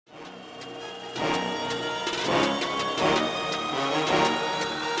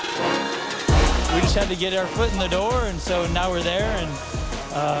just had to get our foot in the door, and so now we're there, and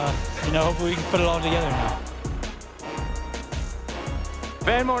hopefully we can put it all together now.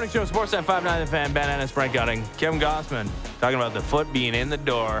 Fan Morning Show, Sportsnet 590 The Fan, Ben Ennis, Brent Gunning, Kevin Gossman, talking about the foot being in the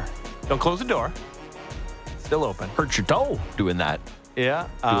door. Don't close the door. Still open. Hurt your toe doing that. Yeah.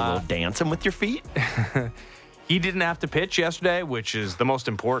 Do a little dancing with your feet. He didn't have to pitch yesterday, which is the most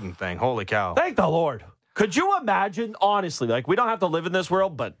important thing. Holy cow. Thank the Lord. Could you imagine, honestly, like, we don't have to live in this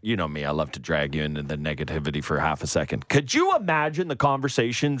world, but you know me, I love to drag you into the negativity for half a second. Could you imagine the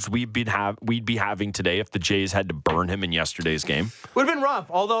conversations we'd be having today if the Jays had to burn him in yesterday's game? Would have been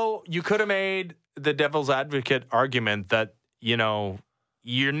rough, although you could have made the devil's advocate argument that,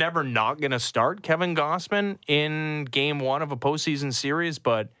 you're never not going to start Kevin Gossman in game one of a postseason series,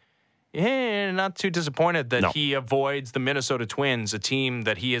 but not too disappointed that he avoids the Minnesota Twins, a team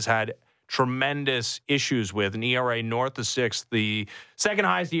that he has had tremendous issues with, an ERA north of 6, the second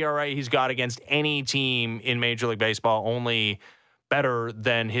highest ERA he's got against any team in Major League Baseball, only better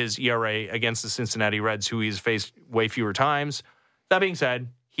than his ERA against the Cincinnati Reds, who he's faced way fewer times. That being said,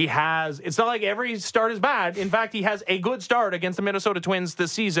 it's not like every start is bad. In fact, he has a good start against the Minnesota Twins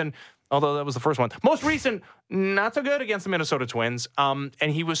this season, although that was the first one. Most recent, not so good against the Minnesota Twins. And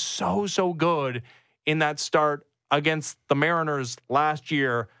he was so good in that start against the Mariners last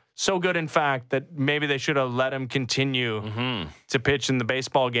year. So good, in fact, that maybe they should have let him continue to pitch in the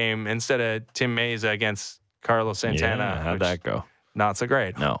baseball game instead of Tim Meza against Carlos Santana. Yeah, how'd that go? Not so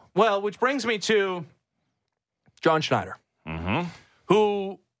great. No. Well, which brings me to John Schneider,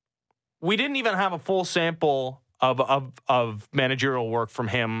 who we didn't even have a full sample of managerial work from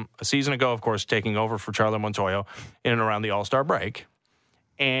him a season ago, of course, taking over for Charlie Montoyo in and around the All-Star break.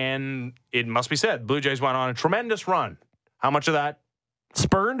 And it must be said, Blue Jays went on a tremendous run. How much of that?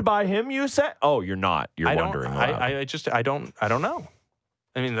 Spurned by him, you said? Oh, you're not. You're wondering. I don't know.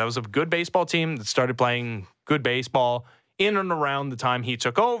 I mean, that was a good baseball team that started playing good baseball in and around the time he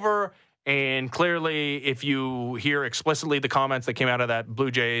took over. And clearly, if you hear explicitly the comments that came out of that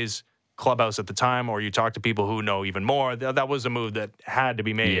Blue Jays clubhouse at the time, or you talk to people who know even more, that was a move that had to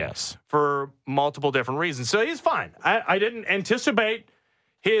be made for multiple different reasons. So he's fine. I didn't anticipate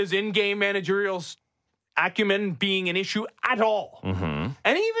his in-game managerial acumen being an issue at all.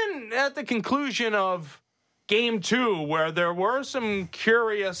 And even at the conclusion of game 2, where there were some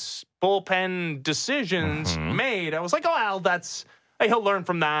curious bullpen decisions made, I was like, he'll learn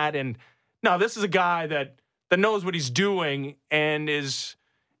from that. And no, this is a guy that knows what he's doing and is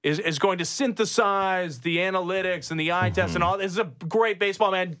going to synthesize the analytics and the eye test and all. This is a great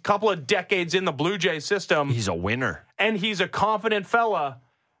baseball man, couple of decades in the Blue Jays system. He's a winner. And he's a confident fella.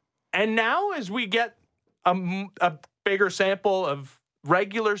 And now as we get a bigger sample of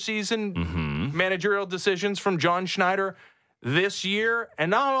regular season managerial decisions from John Schneider this year, and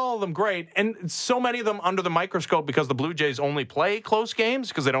not all of them great, and so many of them under the microscope because the Blue Jays only play close games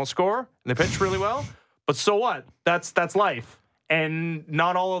because they don't score and they pitch really well. But so what? That's life. And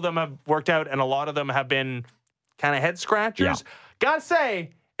not all of them have worked out, and a lot of them have been kind of head scratchers. Yeah. Gotta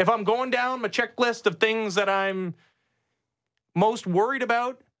say, if I'm going down my checklist of things that I'm most worried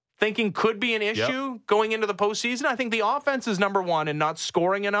about, thinking could be an issue going into the postseason, I think the offense is number one and not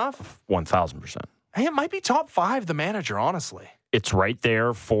scoring enough. 1,000%. Hey, it might be top 5, the manager, honestly. It's right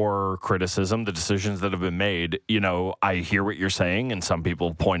there for criticism, the decisions that have been made. I hear what you're saying, and some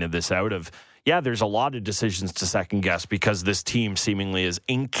people pointed this out of, there's a lot of decisions to second guess because this team seemingly is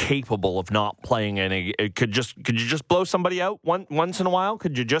incapable of not playing any. Could you just blow somebody out once in a while?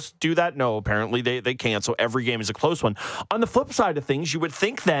 Could you just do that? No, apparently they can't. So every game is a close one. On the flip side of things, you would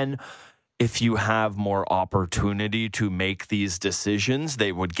think then if you have more opportunity to make these decisions,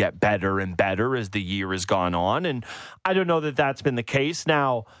 they would get better and better as the year has gone on. And I don't know that that's been the case.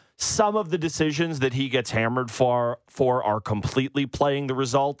 Now, some of the decisions that he gets hammered for are completely playing the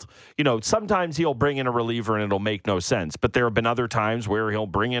result. Sometimes he'll bring in a reliever and it'll make no sense. But there have been other times where he'll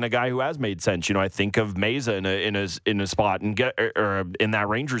bring in a guy who has made sense. I think of Meza in a spot and in that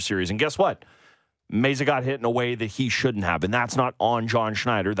Rangers series. And guess what? Meza got hit in a way that he shouldn't have. And that's not on John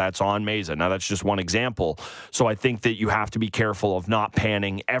Schneider. That's on Meza. Now, that's just one example. So I think that you have to be careful of not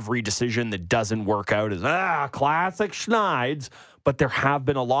panning every decision that doesn't work out as, classic Schneids. But there have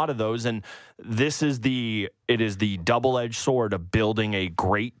been a lot of those. And it is the double-edged sword of building a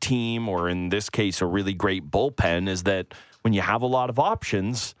great team, or in this case, a really great bullpen, is that when you have a lot of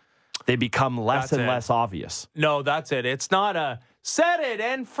options, they become less and less obvious. No, that's it. It's not set it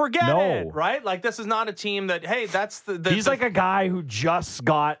and forget No. it, right? Like, this is not a team that, hey, that's He's like a guy who just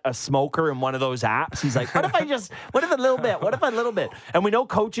got a smoker in one of those apps. He's like, what if a little bit? And we know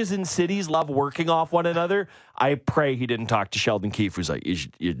coaches in cities love working off one another. I pray he didn't talk to Sheldon Keefe, who's like,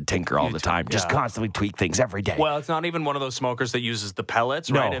 you tinker all the time. Just constantly tweak things every day. Well, it's not even one of those smokers that uses the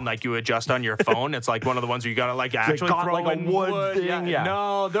pellets, right? And like you adjust on your phone. It's like one of the ones where you got to like actually throw like a in wood thing. Yeah.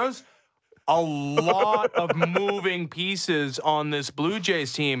 No, there's a lot of moving pieces on this Blue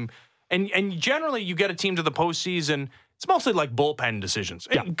Jays team. And generally you get a team to the postseason, it's mostly like bullpen decisions.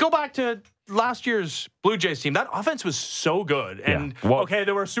 Yeah. Go back to last year's Blue Jays team. That offense was so good. And, okay,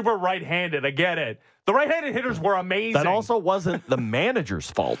 they were super right-handed. I get it. The right-handed hitters were amazing. That also wasn't the manager's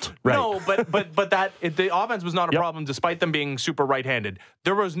fault, right? No, but the offense was not a problem despite them being super right-handed.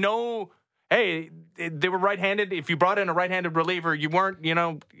 There was no... Hey, they were right-handed. If you brought in a right-handed reliever, you weren't,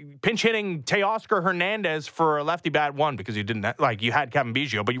 pinch hitting Teoscar Hernandez for a lefty bat one because you didn't you had Kevin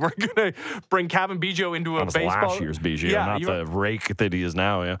Biggio, but you weren't going to bring Kevin Biggio into a baseball. Last year's Biggio, not the rake that he is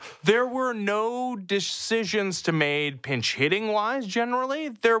now. Yeah, there were no decisions to made pinch hitting wise. Generally,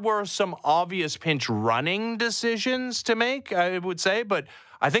 there were some obvious pinch running decisions to make, I would say, but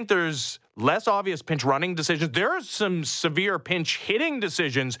I think there's less obvious pinch running decisions. There are some severe pinch hitting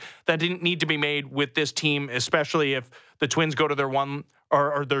decisions that didn't need to be made with this team, especially if the Twins go to their one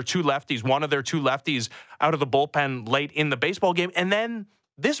or their two lefties, one of their two lefties out of the bullpen late in the baseball game. And then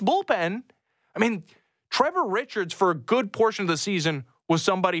this bullpen, I mean, Trevor Richards for a good portion of the season was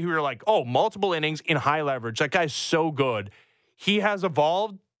somebody who you're like, oh, multiple innings in high leverage. That guy's so good. He has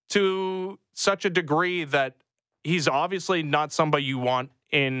evolved to such a degree that he's obviously not somebody you want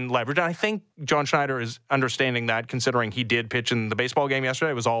in leverage. And I think John Schneider is understanding that, considering he did pitch in the baseball game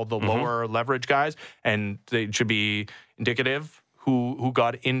yesterday. It was all the lower leverage guys, and they should be indicative who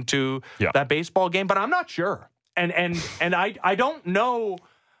got into that baseball game. But I'm not sure. And I don't know,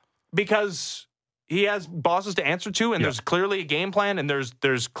 because he has bosses to answer to, and there's clearly a game plan, and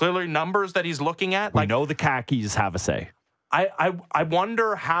there's clearly numbers that he's looking at. We know the khakis have a say. I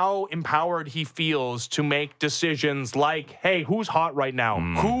wonder how empowered he feels to make decisions like, hey, who's hot right now?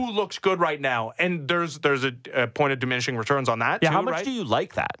 Who looks good right now? And there's a point of diminishing returns on that, too, how much right? do you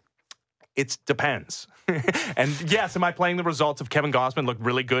like that? It depends. And yes, am I playing the results of Kevin Gausman looked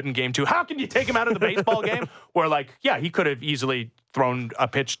really good in game 2? How can you take him out of the baseball game? Where, he could have easily thrown a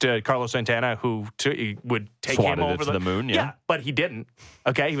pitch to Carlos Santana, who would take Swatted him over the moon, yeah, but he didn't.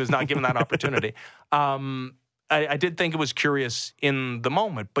 Okay, he was not given that opportunity. I did think it was curious in the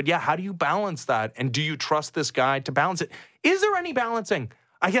moment. But, how do you balance that? And do you trust this guy to balance it? Is there any balancing?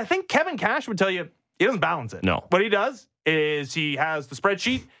 I think Kevin Cash would tell you he doesn't balance it. No. What he does is he has the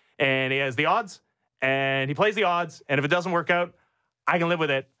spreadsheet, and he has the odds, and he plays the odds. And if it doesn't work out, I can live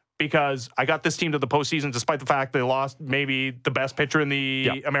with it because I got this team to the postseason despite the fact they lost maybe the best pitcher in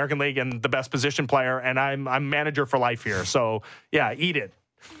the American League and the best position player, and I'm manager for life here. So, eat it.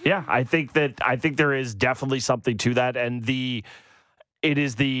 Yeah, I think there is definitely something to that, and it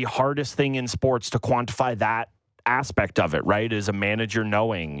is the hardest thing in sports to quantify that aspect of it, right? As a manager,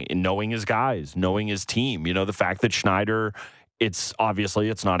 knowing his guys, knowing his team. The fact that Schneider, it's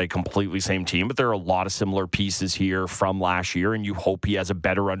not a completely same team, but there are a lot of similar pieces here from last year, and you hope he has a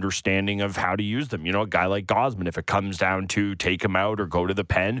better understanding of how to use them. A guy like Gausman, if it comes down to take him out or go to the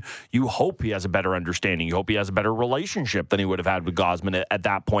pen, you hope he has a better understanding. You hope he has a better relationship than he would have had with Gausman at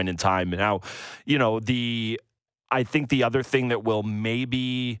that point in time. Now, I think the other thing that will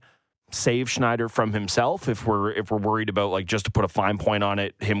maybe save Schneider from himself, if we're worried about, just to put a fine point on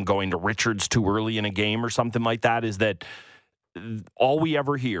it, him going to Richards too early in a game or something like that, is that all we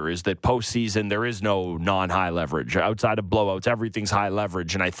ever hear is that postseason, there is no non-high leverage. Outside of blowouts, everything's high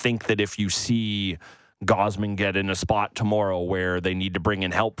leverage. And I think that if you see Gausman get in a spot tomorrow where they need to bring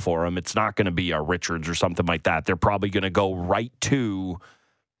in help for him, it's not going to be a Richards or something like that. They're probably going to go right to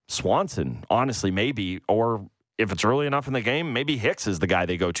Swanson, honestly, maybe. Or if it's early enough in the game, maybe Hicks is the guy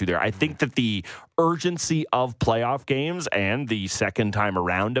they go to there. I think that the urgency of playoff games and the second time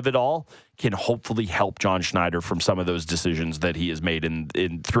around of it all can hopefully help John Schneider from some of those decisions that he has made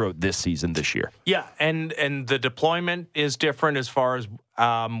in throughout this season this year. Yeah, and the deployment is different as far as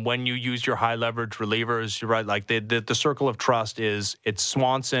when you use your high leverage relievers. You're right, the circle of trust it's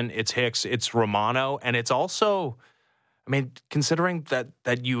Swanson, it's Hicks, it's Romano, and it's also, considering that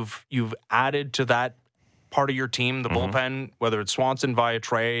you've added to that part of your team, the bullpen, whether it's Swanson via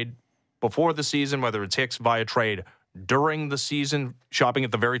trade before the season, whether it's Hicks via trade during the season, shopping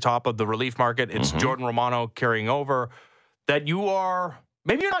at the very top of the relief market, it's Jordan Romano carrying over, that you are,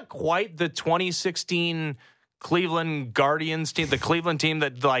 maybe you're not quite the 2016 Cleveland Guardians team, the Cleveland team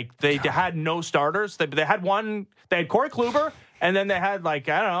that they had no starters. They had Corey Kluber And then they had, like,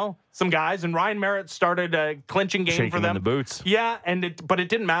 I don't know, some guys, and Ryan Merritt started a clinching game Shaking for them. in the boots. Yeah, but it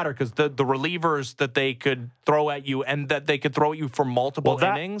didn't matter because the relievers that they could throw at you and that they could throw at you for multiple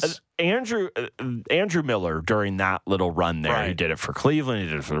innings. Andrew Miller, during that little run there, he did it for Cleveland, he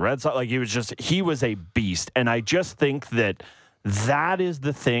did it for the Red Sox. Like, he was a beast. And I just think that is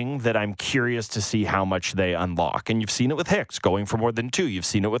the thing that I'm curious to see how much they unlock. And you've seen it with Hicks going for more than 2. You've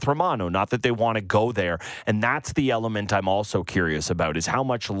seen it with Romano. Not that they want to go there. And that's the element I'm also curious about, is how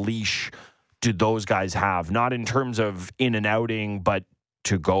much leash do those guys have? Not in terms of in and outing, but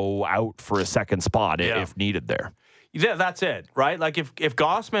to go out for a second spot if needed there. Yeah, that's it, right? Like, if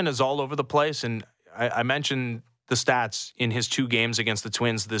Gausman is all over the place, and I mentioned the stats in his 2 games against the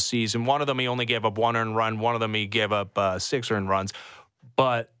Twins this season. One of them he only gave up 1 earned run. One of them he gave up 6 earned runs.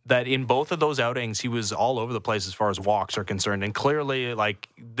 But that in both of those outings, he was all over the place as far as walks are concerned. And clearly, like,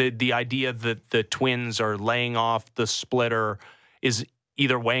 the idea that the Twins are laying off the splitter is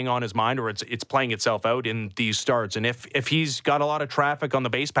either weighing on his mind or it's playing itself out in these starts. And if he's got a lot of traffic on the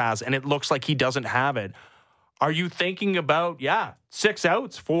base paths and it looks like he doesn't have it, are you thinking about, 6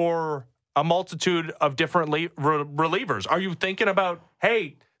 outs for a multitude of different relievers? Are you thinking about,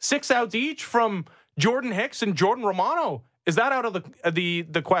 hey, 6 outs each from Jordan Hicks and Jordan Romano? Is that out of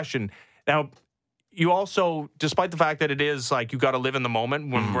the question? Now, you also, despite the fact that it is like you got to live in the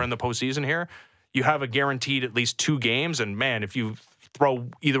moment when we're in the postseason here, you have a guaranteed at least 2 games. And man, if you throw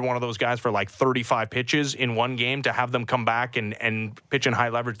either one of those guys for like 35 pitches in one game, to have them come back and pitch in high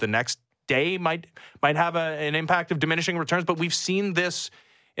leverage the next day might have an impact of diminishing returns. But we've seen this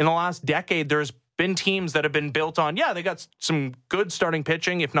in the last decade. There's been teams that have been built on, they got some good starting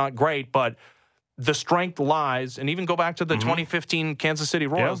pitching, if not great, but the strength lies, and even go back to the 2015 Kansas City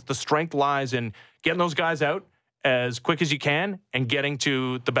Royals, the strength lies in getting those guys out as quick as you can and getting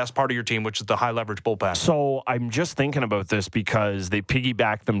to the best part of your team, which is the high leverage bullpen. So I'm just thinking about this because they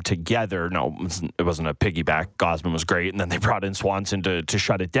piggybacked them together. No, it wasn't a piggyback. Gausman was great, and then they brought in Swanson to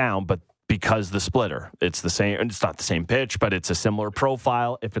shut it down, but because the splitter, it's the same. It's not the same pitch, but it's a similar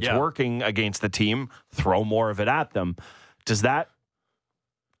profile. If it's working against the team, throw more of it at them. Does that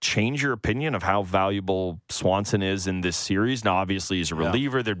change your opinion of how valuable Swanson is in this series? Now, obviously, he's a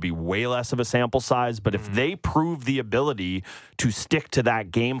reliever. There'd be way less of a sample size. But if they prove the ability to stick to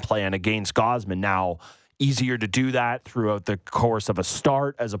that game plan against Gausman, now easier to do that throughout the course of a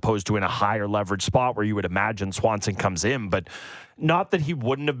start as opposed to in a higher leverage spot where you would imagine Swanson comes in. But not that he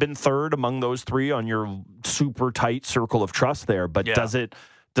wouldn't have been third among those 3 on your super tight circle of trust there. But does it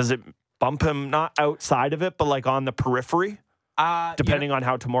bump him not outside of it, but like on the periphery? Depending on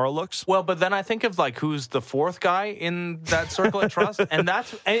how tomorrow looks? Well, but then I think of like who's the 4th guy in that circle of trust. And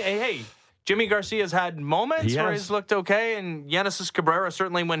that's, hey, Jimmy Garcia's had moments where he's looked okay. And Genesis Cabrera,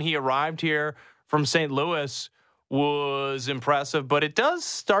 certainly when he arrived here from St. Louis, was impressive. But it does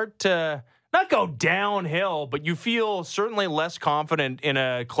start to not go downhill, but you feel certainly less confident in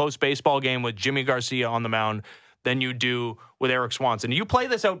a close baseball game with Jimmy Garcia on the mound than you do with Eric Swanson. You play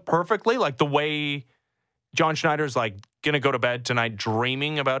this out perfectly, like the way John Schneider's like going to go to bed tonight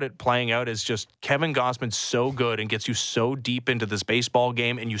dreaming about it playing out, is just Kevin Gausman's so good and gets you so deep into this baseball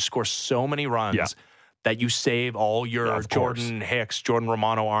game, and you score so many runs that you save all your Jordan Hicks, Jordan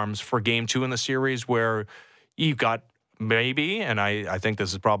Romano arms for game 2 in the series, where you've got maybe, and I think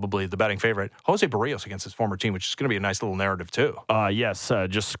this is probably the betting favorite, Jose Barrios against his former team, which is going to be a nice little narrative too. Yes,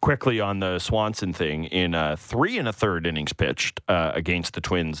 just quickly on the Swanson thing, in 3 1/3 innings pitched against the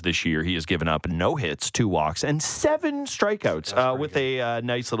Twins this year, he has given up no hits, 2 walks, and 7 strikeouts with a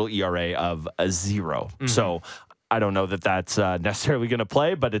nice little ERA of 0. So I don't know that that's necessarily going to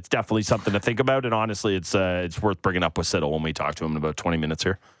play, but it's definitely something to think about. And honestly, it's worth bringing up with Siddall when we talk to him in about 20 minutes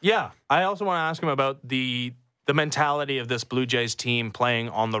here. Yeah, I also want to ask him about the mentality of this Blue Jays team playing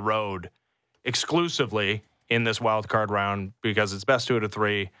on the road exclusively in this wild card round, because it's best 2 out of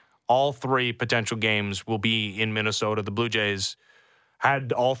 3. All 3 potential games will be in Minnesota. The Blue Jays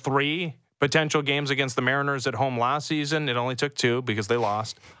had all 3 potential games against the Mariners at home last season. It only took 2 because they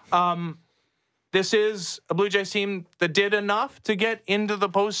lost. This is a Blue Jays team that did enough to get into the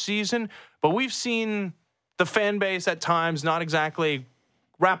postseason, but we've seen the fan base at times not exactly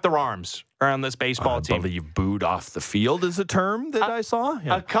wrap their arms around this baseball team. I believe booed off the field is a term that I saw.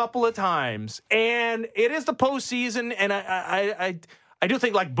 A couple of times. And it is the postseason, and I do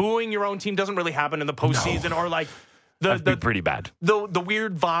think like booing your own team doesn't really happen in the postseason, or like that'd be pretty bad. The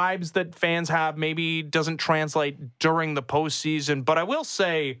weird vibes that fans have maybe doesn't translate during the postseason. But I will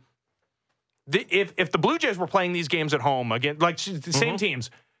say, if the Blue Jays were playing these games at home again, like the same teams,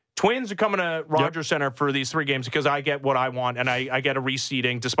 Twins are coming to Rogers Center for these 3 games because I get what I want, and I get a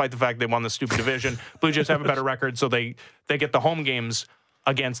reseeding despite the fact they won the stupid division. Blue Jays have a better record, so they get the home games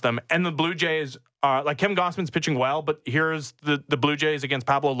against them. And the Blue Jays, like Kevin Gossman's pitching well, but here's the Blue Jays against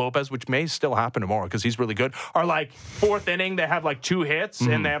Pablo Lopez, which may still happen tomorrow because he's really good, are like 4th inning. They have like 2 hits,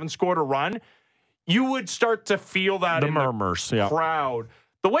 and they haven't scored a run. You would start to feel that in murmurs, the crowd.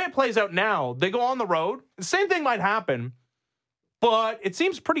 The way it plays out now, they go on the road. The same thing might happen. But it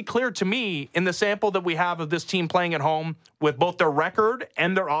seems pretty clear to me in the sample that we have of this team playing at home with both their record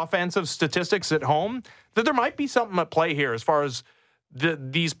and their offensive statistics at home that there might be something at play here as far as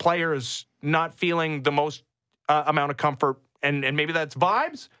these players not feeling the most amount of comfort. And maybe that's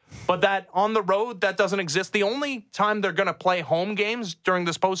vibes, but that on the road, that doesn't exist. The only time they're going to play home games during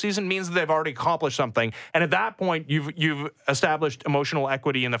this postseason means that they've already accomplished something. And at that point, you've established emotional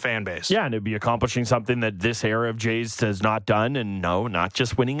equity in the fan base. Yeah, and it'd be accomplishing something that this era of Jays has not done. And no, not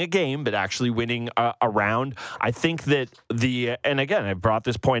just winning a game, but actually winning a round. I think that and again, I brought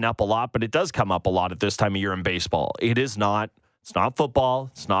this point up a lot, but it does come up a lot at this time of year in baseball. It's not football.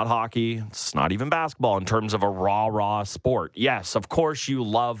 It's not hockey. It's not even basketball in terms of a raw sport. Yes, of course you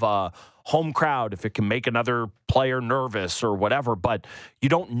love a home crowd if it can make another player nervous or whatever, but you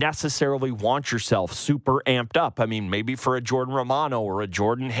don't necessarily want yourself super amped up. I mean, maybe for a Jordan Romano or a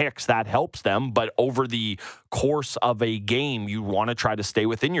Jordan Hicks, that helps them, but over the course of a game, you want to try to stay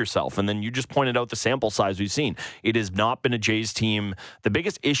within yourself. And then you just pointed out the sample size we've seen. It has not been a Jays team. The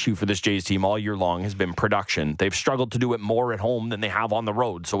biggest issue for this Jays team all year long has been production. They've struggled to do it more at home than they have on the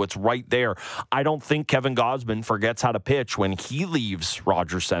road, so it's right there. I don't think Kevin Gausman forgets how to pitch when he leaves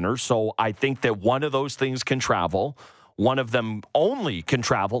Rogers Center, so I think that one of those things can travel. One of them only can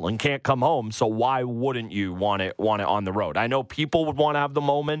travel and can't come home. So why wouldn't you want it on the road? I know people would want to have the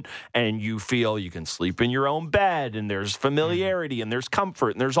moment, and you feel you can sleep in your own bed, and there's familiarity, and there's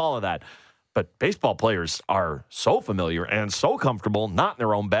comfort, and there's all of that. But baseball players are so familiar and so comfortable not in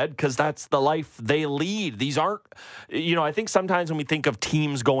their own bed because that's the life they lead. These aren't, I think sometimes when we think of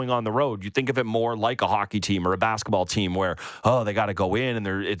teams going on the road, you think of it more like a hockey team or a basketball team where, they got to go in and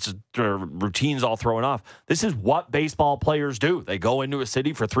their routines all thrown off. This is what baseball players do. They go into a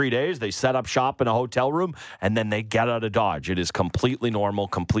city for 3 days, they set up shop in a hotel room, and then they get out of Dodge. It is completely normal,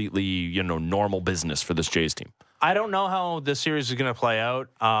 normal business for this Jays team. I don't know how this series is going to play out.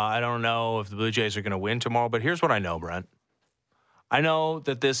 I don't know if the Blue Jays are going to win tomorrow, but here's what I know, Brent. I know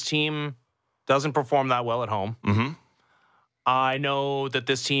that this team doesn't perform that well at home. Mm-hmm. I know that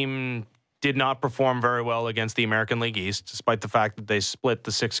this team did not perform very well against the American League East, despite the fact that they split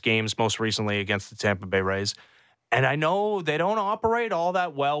the 6 games most recently against the Tampa Bay Rays. And I know they don't operate all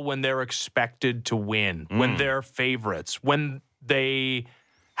that well when they're expected to win, when they're favorites, when they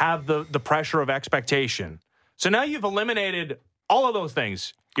have the pressure of expectation. So now you've eliminated all of those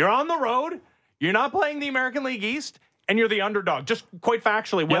things. You're on the road, you're not playing the American League East, and you're the underdog. Just quite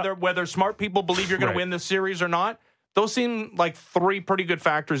factually, whether smart people believe you're going to win this series or not, those seem like 3 pretty good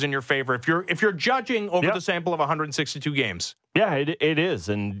factors in your favor if you're judging over the sample of 162 games. Yeah, it is.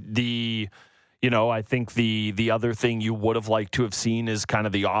 And I think the other thing you would have liked to have seen is kind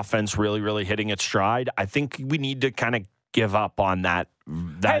of the offense really, really hitting its stride. I think we need to kind of give up on that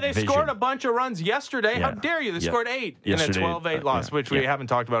they vision. Scored a bunch of runs yesterday. Yeah. How dare you? They scored 8 yesterday, in a 12-8 loss, which we haven't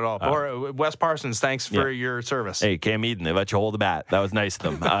talked about at all. Or Wes Parsons, thanks for your service. Hey, Cam Eden, they let you hold the bat. That was nice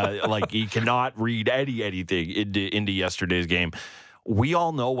of them. You cannot read anything into yesterday's game. We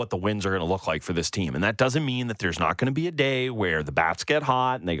all know what the wins are going to look like for this team, and that doesn't mean that there's not going to be a day where the bats get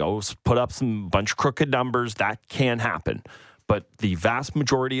hot and they go put up some bunch of crooked numbers. That can happen. But the vast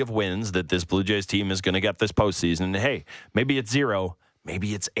majority of wins that this Blue Jays team is going to get this postseason, and hey, maybe it's 0,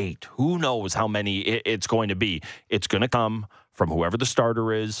 maybe it's 8. Who knows how many it's going to be? It's going to come from whoever the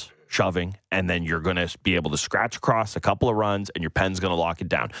starter is shoving, and then you're going to be able to scratch across a couple of runs, and your pen's going to lock it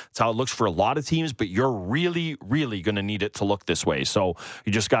down. That's how it looks for a lot of teams, but you're really, really going to need it to look this way. So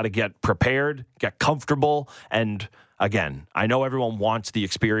you just got to get prepared, get comfortable, and again, I know everyone wants the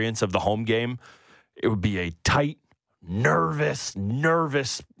experience of the home game. It would be a tight, nervous,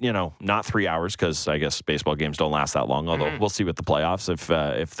 not 3 hours because I guess baseball games don't last that long, although we'll see with the playoffs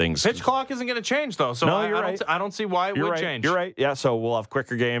if things... Pitch clock isn't going to change, though, so I don't see why it would change. You're right. Yeah, so we'll have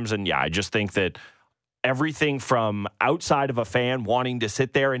quicker games, and I just think that everything from outside of a fan wanting to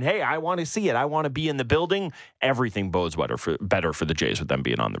sit there and, hey, I want to see it, I want to be in the building, everything bodes better for the Jays with them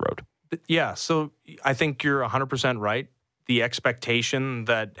being on the road. Yeah, so I think you're 100% right. The expectation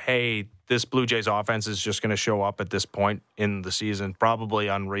that, hey, this Blue Jays offense is just going to show up at this point in the season, probably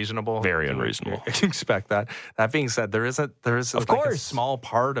unreasonable. Very unreasonable. Expect that. That being said, there is of course a small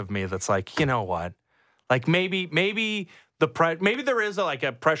part of me that's like, you know what? Like maybe maybe there is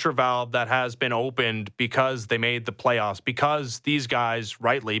a pressure valve that has been opened because they made the playoffs, because these guys,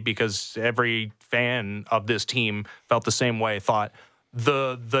 rightly, because every fan of this team felt the same way, thought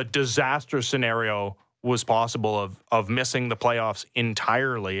the disaster scenario was possible of missing the playoffs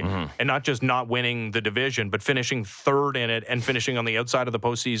entirely, and not just not winning the division, but finishing third in it and finishing on the outside of the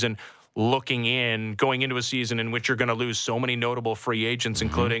postseason, going into a season in which you're going to lose so many notable free agents,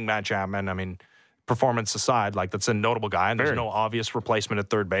 including Matt Chapman. I mean, performance aside, that's a notable guy, and there's no obvious replacement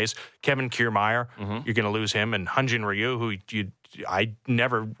at third base. Kevin Kiermaier, you're going to lose him, and Hyun-Jin Ryu, who I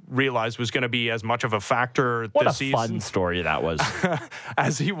never realized was going to be as much of a factor this season. What a fun story that was.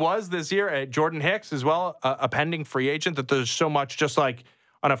 As he was this year. Jordan Hicks as well, a pending free agent, that there's so much just on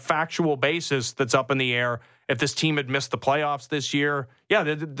a factual basis that's up in the air. If this team had missed the playoffs this year,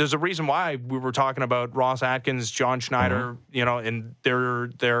 there's a reason why we were talking about Ross Atkins, John Schneider, and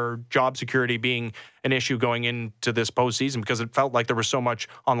their job security being an issue going into this postseason, because it felt like there was so much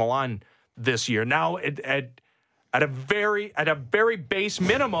on the line this year. Now, at a very base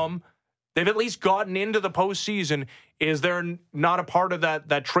minimum, they've at least gotten into the postseason. Is there not a part of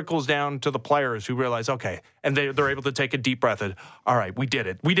that trickles down to the players who realize, okay, and they're able to take a deep breath and, all right, we did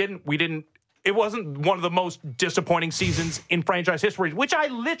it. We didn't. It wasn't one of the most disappointing seasons in franchise history, which I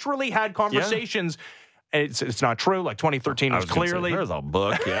literally had conversations. Yeah. It's not true. 2013 was clearly. There's a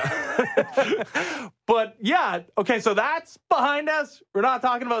book, yeah. But yeah, okay, so that's behind us. We're not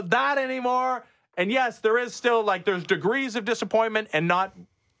talking about that anymore. And yes, there is still there's degrees of disappointment, and not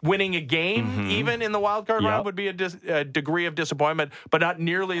winning a game, even in the wild card round, would be a degree of disappointment, but not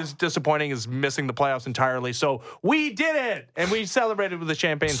nearly as disappointing as missing the playoffs entirely. So we did it, and we celebrated with a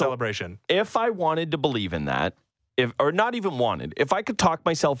champagne celebration. If I wanted to believe in that, if I could talk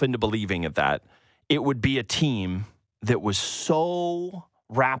myself into believing of that, it would be a team that was so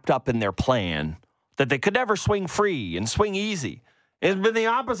wrapped up in their plan that they could never swing free and swing easy. It's been the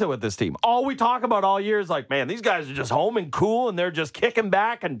opposite with this team. All we talk about all year is man, these guys are just home and cool, and they're just kicking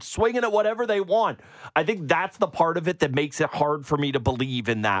back and swinging at whatever they want. I think that's the part of it that makes it hard for me to believe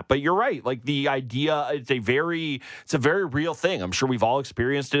in that. But you're right. The idea, it's a very real thing. I'm sure we've all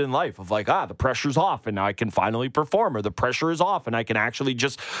experienced it in life of the pressure's off and now I can finally perform, or the pressure is off and I can actually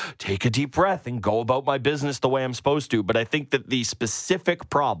just take a deep breath and go about my business the way I'm supposed to. But I think that the specific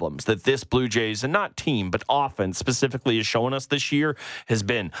problems that this Blue Jays, and not team, but offense specifically, is showing us this year has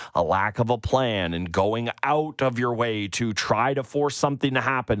been a lack of a plan and going out of your way to try to force something to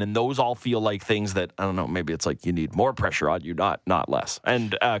happen. And those all feel like things that, I don't know, maybe it's you need more pressure on you, not less.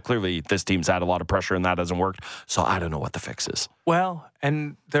 And clearly this team's had a lot of pressure and that hasn't worked. So I don't know what the fix is. Well,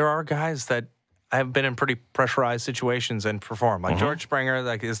 and there are guys that have been in pretty pressurized situations and perform. George Springer,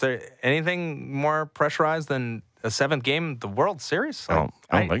 is there anything more pressurized than a seventh game, the World Series? I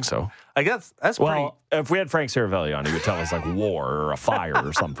don't think so. I guess that's well, if we had Frank Saravelli on, he would tell us war or a fire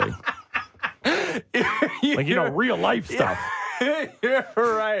or something. Real life stuff. You're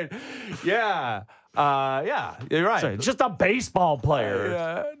right. Yeah. You're right. Sorry, just a baseball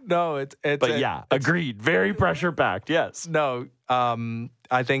player. No, it's. But agreed. Very pressure packed. Yes. No.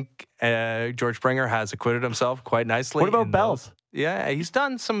 I think George Springer has acquitted himself quite nicely. What about Bells? Yeah, he's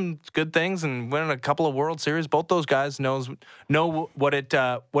done some good things and winning a couple of World Series. Both those guys know what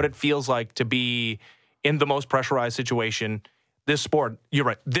it feels like to be in the most pressurized situation. This sport, you're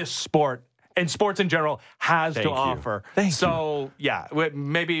right. This sport and sports in general has to offer. So yeah,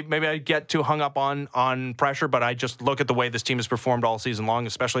 maybe I get too hung up on pressure, but I just look at the way this team has performed all season long,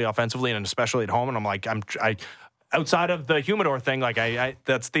 especially offensively and especially at home, and I'm outside of the humidor thing,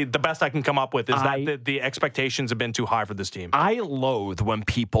 that's the best I can come up with is that the expectations have been too high for this team. I loathe when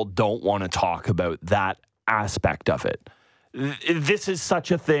people don't want to talk about that aspect of it. This is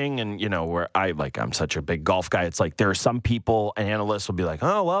such a thing, and where I'm such a big golf guy. It's there are some people, and analysts will be like,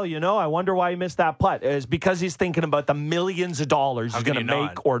 oh well, I wonder why he missed that putt. It's because he's thinking about the millions of dollars he's going to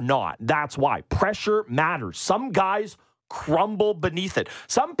make or not. That's why pressure matters. Some guys crumble beneath it.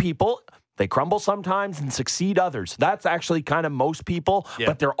 Some people, they crumble sometimes and succeed others. That's actually kind of most people,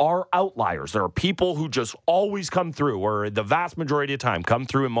 but there are outliers. There are people who just always come through, or the vast majority of the time come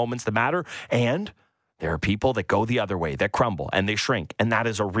through in moments that matter, and there are people that go the other way, that crumble, and they shrink, and that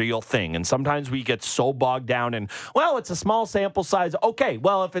is a real thing. And sometimes we get so bogged down in, it's a small sample size. Okay,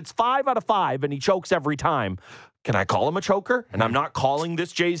 well, if it's 5 out of 5 and he chokes every time, can I call him a choker? And I'm not calling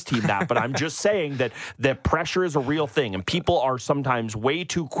this Jays team that, but I'm just saying that pressure is a real thing, and people are sometimes way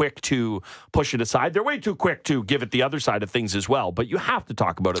too quick to push it aside. They're way too quick to give it the other side of things as well, but you have to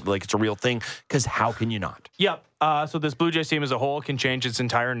talk about it like it's a real thing, because how can you not? Yep. So this Blue Jays team as a whole can change its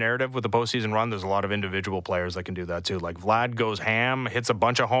entire narrative with the postseason run. There's a lot of individual players that can do that too. Vlad goes ham, hits a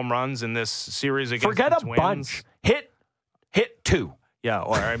bunch of home runs in this series against the Twins. Bunch. Hit hit 2. Yeah,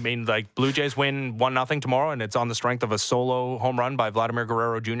 or I mean, like Blue Jays win 1-0 tomorrow, and it's on the strength of a solo home run by Vladimir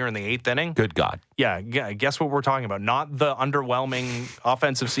Guerrero Jr. in the 8th inning. Good God. Yeah, guess what we're talking about? Not the underwhelming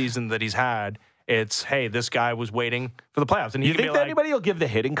offensive season that he's had. It's, hey, this guy was waiting for the playoffs. And you think that anybody will give the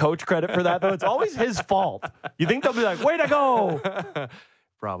hitting coach credit for that, though? It's always his fault. You think they'll be like, way to go?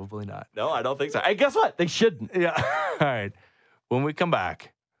 Probably not. No, I don't think so. And guess what? They shouldn't. Yeah. All right. When we come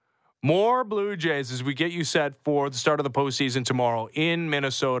back, more Blue Jays as we get you set for the start of the postseason tomorrow in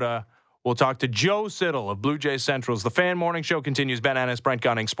Minnesota. We'll talk to Joe Siddall of Blue Jays Centrals. The Fan Morning Show continues. Ben Ennis, Brent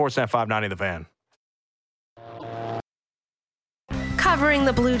Gunning, Sportsnet 590 The Fan. Covering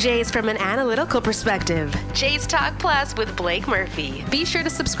the Blue Jays from an analytical perspective. Jays Talk Plus with Blake Murphy. Be sure to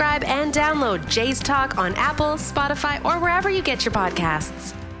subscribe and download Jays Talk on Apple, Spotify, or wherever you get your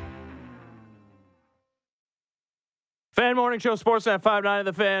podcasts. Fan Morning Show, Sportsnet 590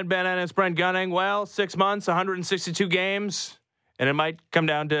 The Fan. Ben Ennis, Brent Gunning. Well, 6 months, 162 games, and it might come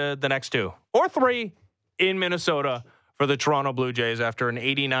down to the next 2 or 3 in Minnesota for the Toronto Blue Jays after an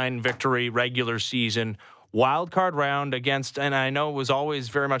 89 victory regular season wild card round against, and I know it was always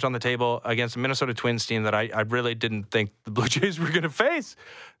very much on the table, against a Minnesota Twins team that I really didn't think the Blue Jays were going to face.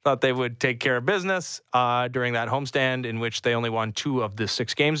 Thought they would take care of business during that homestand in which they only won 2 of the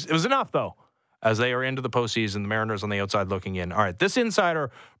 6 games. It was enough, though, as they are into the postseason, the Mariners on the outside looking in. All right, this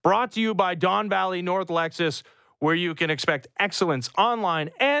Insider brought to you by Don Valley North Lexus, where you can expect excellence online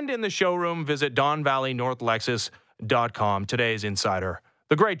and in the showroom. Visit DonValleyNorthLexus.com. Today's Insider,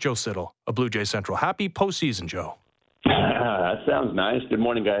 the great Joe Siddall of Blue Jays Central. Happy postseason, Joe. That sounds nice. Good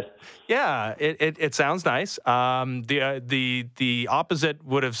morning, guys. Yeah, it sounds nice. The opposite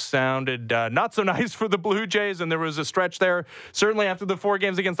would have sounded not so nice for the Blue Jays, and there was a stretch there, certainly after the 4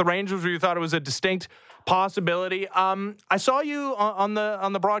 games against the Rangers, where you thought it was a distinct possibility. I saw you on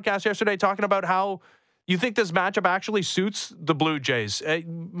the broadcast yesterday talking about how you think this matchup actually suits the Blue Jays.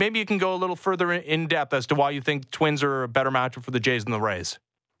 Maybe you can go a little further in depth as to why you think Twins are a better matchup for the Jays than the Rays.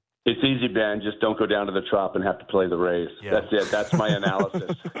 It's easy, Ben. Just don't go down to the Trop and have to play the Rays. Yeah. That's it. That's my analysis.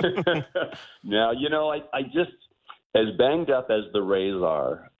 Now, I just, as banged up as the Rays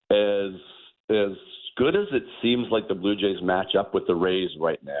are, as good as it seems like the Blue Jays match up with the Rays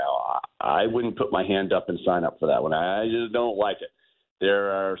right now, I wouldn't put my hand up and sign up for that one. I just don't like it.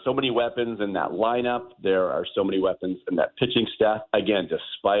 There are so many weapons in that lineup. There are so many weapons in that pitching staff. Again,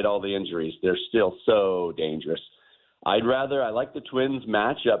 despite all the injuries, they're still so dangerous. I like the Twins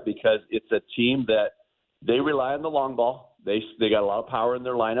matchup because it's a team that they rely on the long ball. They got a lot of power in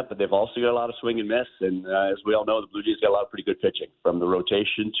their lineup, but they've also got a lot of swing and miss. And as we all know, the Blue Jays got a lot of pretty good pitching from the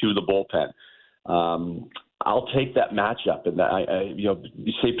rotation to the bullpen. I'll take that matchup, and you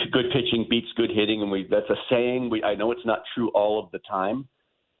say good pitching beats good hitting, and that's a saying. I know it's not true all of the time,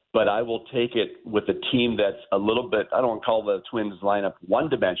 but I will take it with a team that's a little bit. I don't want to call the Twins lineup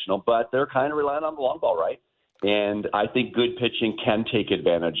one-dimensional, but they're kind of relying on the long ball, right? And I think good pitching can take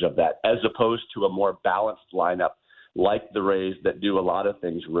advantage of that, as opposed to a more balanced lineup like the Rays that do a lot of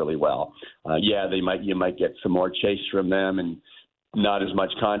things really well. You might get some more chase from them and not as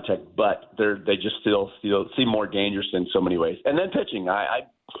much contact, but they just still seem more dangerous in so many ways. And then pitching,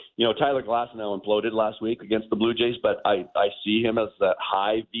 Tyler Glasnow imploded last week against the Blue Jays, but I see him as that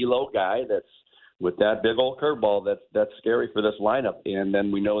high velo guy that's with that big old curveball that's scary for this lineup. And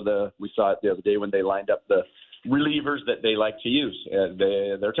then we saw it the other day when they lined up the relievers that they like to use.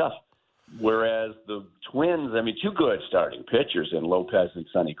 They're tough. Whereas the Twins, two good starting pitchers in Lopez and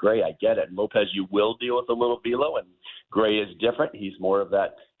Sonny Gray. I get it. Lopez, you will deal with a little velo, and Gray is different. He's more of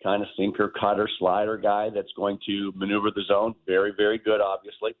that kind of sinker, cutter, slider guy that's going to maneuver the zone. Very, very good,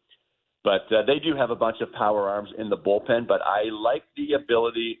 obviously. But they do have a bunch of power arms in the bullpen. But I like the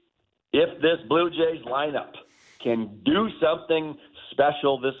ability, if this Blue Jays lineup can do something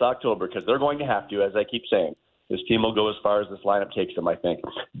special this October, because they're going to have to, as I keep saying. This team will go as far as this lineup takes them, I think.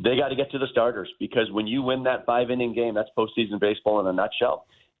 They got to get to the starters, because when you win that 5-inning game, that's postseason baseball in a nutshell.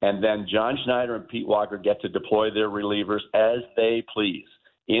 And then John Schneider and Pete Walker get to deploy their relievers as they please,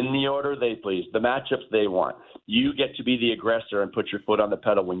 in the order they please, the matchups they want. You get to be the aggressor and put your foot on the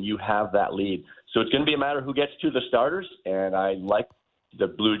pedal when you have that lead. So it's going to be a matter of who gets to the starters, and I like the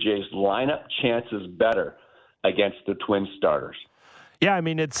Blue Jays lineup chances better against the Twins starters. Yeah,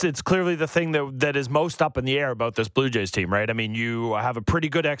 it's clearly the thing that is most up in the air about this Blue Jays team, right? You have a pretty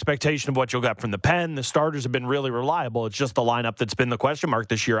good expectation of what you'll get from the pen. The starters have been really reliable. It's just the lineup that's been the question mark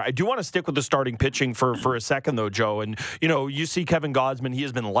this year. I do want to stick with the starting pitching for a second, though, Joe. And, you see Kevin Gausman, he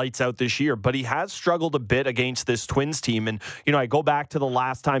has been lights out this year, but he has struggled a bit against this Twins team. And, I go back to the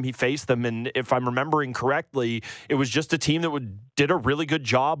last time he faced them, and if I'm remembering correctly, it was just a team that did a really good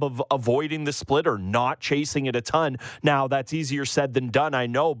job of avoiding the splitter, not chasing it a ton. Now, that's easier said than done, I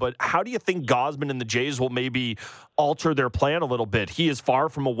know, but how do you think Gausman and the Jays will maybe alter their plan a little bit? He is far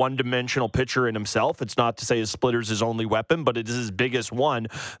from a one-dimensional pitcher in himself. It's not to say his splitter's his only weapon, but it is his biggest one.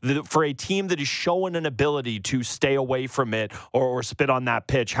 For a team that is showing an ability to stay away from it or spit on that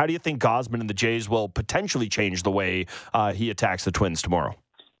pitch, how do you think Gausman and the Jays will potentially change the way he attacks the Twins tomorrow?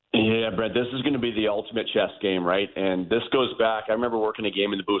 Yeah, Brett, this is going to be the ultimate chess game, right? And this goes back. I remember working a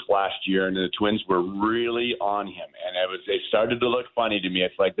game in the booth last year, and the Twins were really on him. And they started to look funny to me.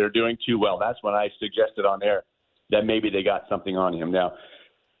 It's like they're doing too well. That's when I suggested on air that maybe they got something on him. Now,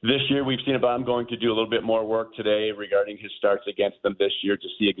 this year we've seen it, but I'm going to do a little bit more work today regarding his starts against them this year to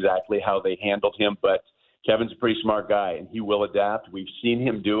see exactly how they handled him. But Kevin's a pretty smart guy, and he will adapt. We've seen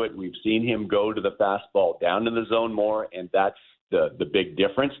him do it. We've seen him go to the fastball down in the zone more, and that's the big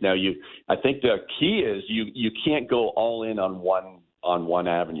difference. Now, I think the key is you can't go all in on one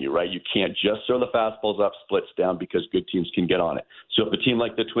avenue, right? You can't just throw the fastballs up, splits down, because good teams can get on it. So if a team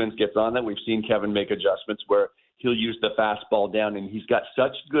like the Twins gets on that, we've seen Kevin make adjustments where he'll use the fastball down, and he's got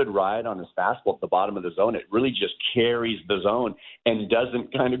such good ride on his fastball at the bottom of the zone. It really just carries the zone and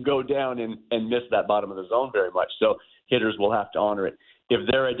doesn't kind of go down and miss that bottom of the zone very much. So hitters will have to honor it. If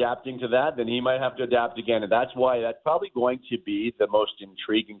they're adapting to that, then he might have to adapt again. And that's why that's probably going to be the most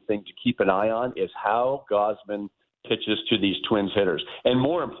intriguing thing to keep an eye on, is how Gausman pitches to these Twins hitters. And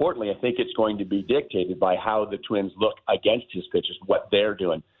more importantly, I think it's going to be dictated by how the Twins look against his pitches, what they're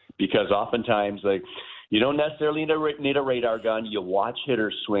doing. Because oftentimes, you don't necessarily need a radar gun. You watch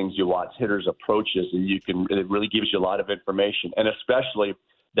hitters' swings, you watch hitters' approaches, and it really gives you a lot of information. And especially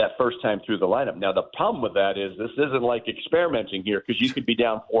that first time through the lineup. Now, the problem with that is this isn't like experimenting here, because you could be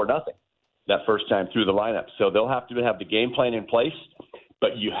down 4-0 that first time through the lineup. So they'll have to have the game plan in place,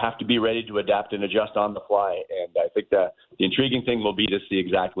 but you have to be ready to adapt and adjust on the fly. And I think that the intriguing thing will be to see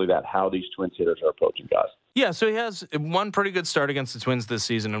exactly that, how these Twins hitters are approaching guys. Yeah, so he has one pretty good start against the Twins this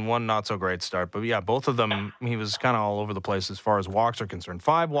season and one not-so-great start. But, yeah, both of them, he was kind of all over the place as far as walks are concerned.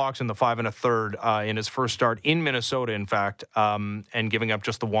 5 walks in the 5 1/3 in his first start in Minnesota, in fact, and giving up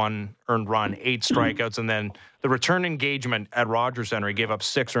just the 1 earned run, 8 strikeouts. And then the return engagement at Rogers Center, he gave up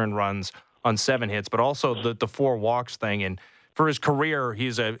 6 earned runs on 7 hits, but also the 4 walks thing. And for his career,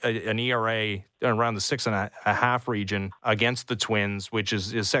 he's an ERA around the 6.5 region against the Twins, which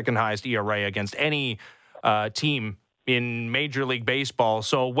is his second highest ERA against any team in Major League Baseball.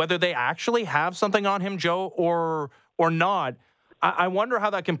 So whether they actually have something on him, Joe, or not, I wonder how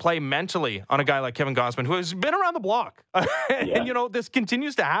that can play mentally on a guy like Kevin Gausman, who has been around the block. And, this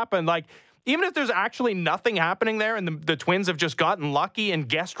continues to happen. Like, even if there's actually nothing happening there and the Twins have just gotten lucky and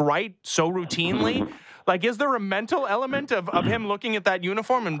guessed right so routinely, like, is there a mental element of him looking at that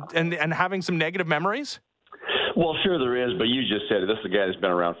uniform and having some negative memories? Well, sure there is, but you just said it. This is a guy that's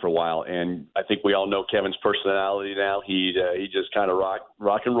been around for a while, and I think we all know Kevin's personality now. He just kind of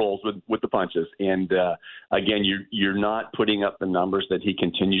rock and rolls with the punches. And again, you're not putting up the numbers that he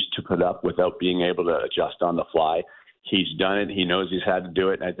continues to put up without being able to adjust on the fly. He's done it. He knows he's had to do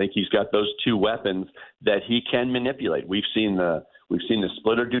it. And I think he's got those 2 weapons that he can manipulate. We've seen the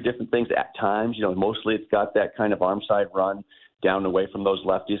splitter do different things at times. Mostly it's got that kind of arm side run down away from those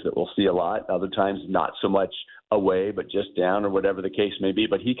lefties that we'll see a lot. Other times, not so much away, but just down or whatever the case may be.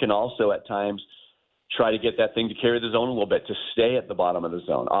 But he can also at times try to get that thing to carry the zone a little bit, to stay at the bottom of the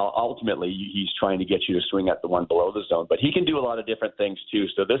zone. Ultimately, he's trying to get you to swing at the one below the zone. But he can do a lot of different things too.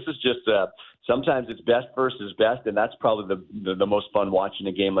 So this is just sometimes it's best versus best, and that's probably the most fun watching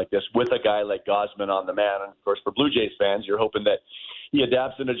a game like this with a guy like Gausman on the mound. And of course, for Blue Jays fans, you're hoping that he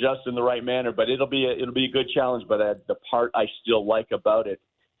adapts and adjusts in the right manner. But it'll be a good challenge. But the part I still like about it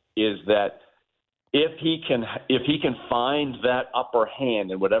is that if he can find that upper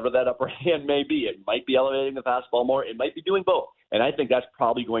hand, and whatever that upper hand may be, it might be elevating the fastball more, it might be doing both. And I think that's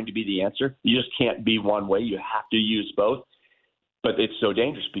probably going to be the answer. You just can't be one way. You have to use both. But it's so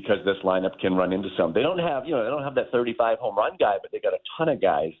dangerous because this lineup can run into some. They don't have that 35 home run guy, but they got a ton of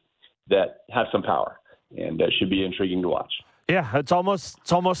guys that have some power, and that should be intriguing to watch. Yeah, it's almost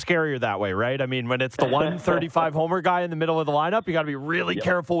scarier that way, right? I mean, when it's the 135 homer guy in the middle of the lineup, you got to be really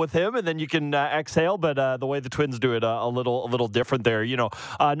careful with him, and then you can exhale. But the way the Twins do it, a little different there.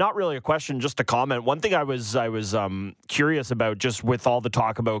 Not really a question, just a comment. One thing I was curious about, just with all the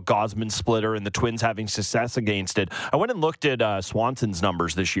talk about Gausman's splitter and the Twins having success against it, I went and looked at Swanson's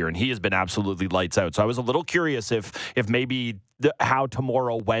numbers this year, and he has been absolutely lights out. So I was a little curious if maybe how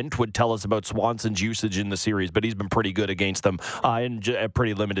tomorrow went would tell us about Swanson's usage in the series, but he's been pretty good against them in a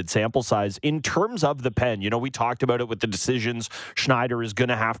pretty limited sample size. In terms of the pen, we talked about it with the decisions Schneider is going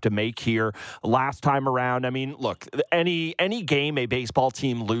to have to make here. Last time around, I mean, look, any game a baseball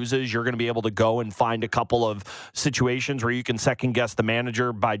team loses, you're going to be able to go and find a couple of situations where you can second guess the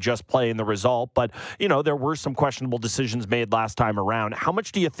manager by just playing the result. But, there were some questionable decisions made last time around. How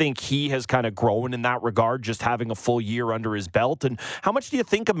much do you think he has kind of grown in that regard, just having a full year under his belt? And how much do you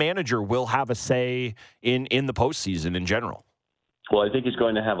think a manager will have a say in the postseason in general? Well, I think he's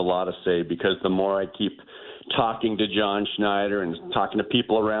going to have a lot of say, because the more I keep talking to John Schneider and talking to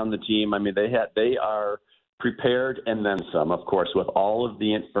people around the team, I mean, they are prepared and then some, of course, with all of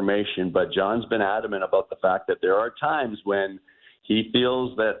the information. But John's been adamant about the fact that there are times when he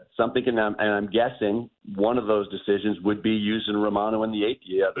feels that something can, and I'm guessing one of those decisions would be using Romano in the eighth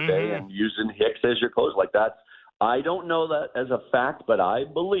the other day and using Hicks as your closer. Like that. I don't know that as a fact, but I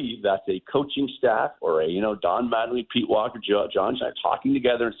believe that's a coaching staff or Don Mattingly, Pete Walker, John Schneider talking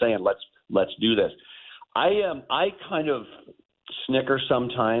together and saying, let's do this. I kind of snicker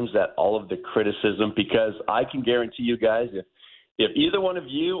sometimes at all of the criticism, because I can guarantee you guys, if either one of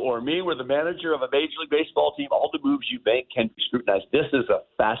you or me were the manager of a Major League Baseball team, all the moves you make can be scrutinized. This is a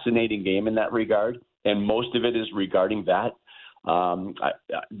fascinating game in that regard, and most of it is regarding that.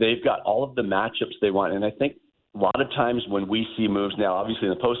 They've got all of the matchups they want, and I think a lot of times when we see moves now, obviously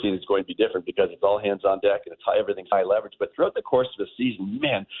in the postseason it's going to be different because it's all hands on deck and everything's high leverage. But throughout the course of the season,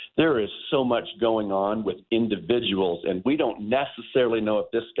 man, there is so much going on with individuals, and we don't necessarily know if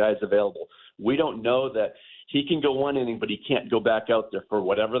this guy's available. We don't know that he can go one inning, but he can't go back out there for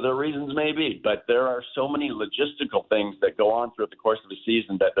whatever the reasons may be. But there are so many logistical things that go on throughout the course of the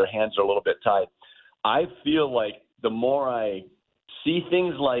season that their hands are a little bit tied. I feel like the more I see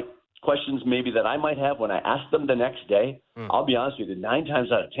things like questions maybe that I might have when I ask them the next day, I'll be honest with you, 9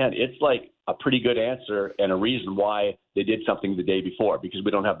 times out of 10, it's like a pretty good answer and a reason why they did something the day before, because we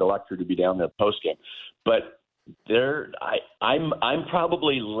don't have the luxury to be down there post game. But I'm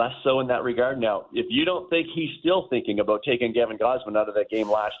probably less so in that regard. Now, if you don't think he's still thinking about taking Kevin Gausman out of that game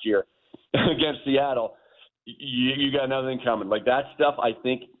last year against Seattle, you got nothing coming. Like that stuff, I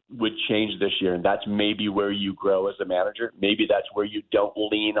think would change this year, and that's maybe where you grow as a manager. Maybe that's where you don't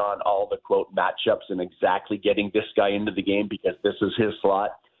lean on all the quote matchups and exactly getting this guy into the game because this is his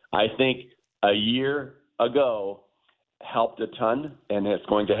slot. I think a year ago helped a ton, and it's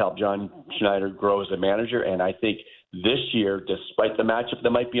going to help John Schneider grow as a manager. And I think this year, despite the matchup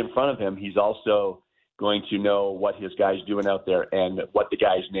that might be in front of him, he's also going to know what his guy's doing out there and what the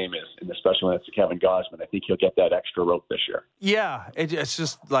guy's name is, and especially when it's Kevin Gausman. I think he'll get that extra rope this year. Yeah, it's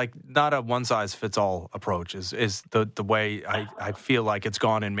just like not a one-size-fits-all approach is the way I feel like it's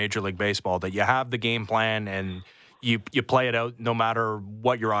gone in Major League Baseball, that you have the game plan and you play it out no matter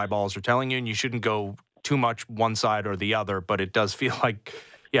what your eyeballs are telling you, and you shouldn't go too much one side or the other. But it does feel like,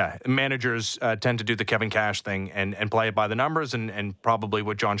 yeah, managers tend to do the Kevin Cash thing and play it by the numbers, and probably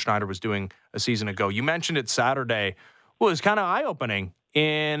what John Schneider was doing a season ago. You mentioned it Saturday was kind of eye-opening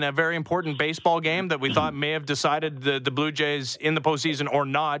in a very important baseball game that we thought may have decided the Blue Jays in the postseason or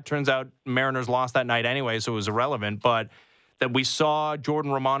not. Turns out Mariners lost that night anyway, so it was irrelevant. But that we saw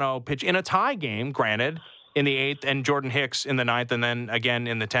Jordan Romano pitch in a tie game, granted, in the 8th, and Jordan Hicks in the 9th, and then again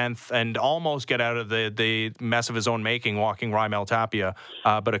in the 10th, and almost get out of the mess of his own making, walking Raimel Tapia.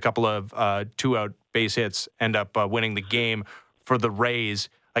 But a couple of 2-out base hits end up winning the game for the Rays.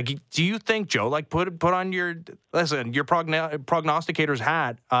 Like, do you think, Joe, like put on your prognosticator's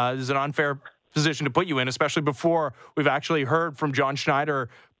hat? Is an unfair position to put you in, especially before we've actually heard from John Schneider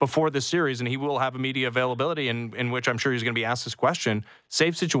before this series, and he will have a media availability in which I'm sure he's going to be asked this question.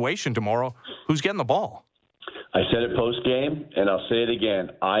 Save situation tomorrow. Who's getting the ball? I said it post-game, and I'll say it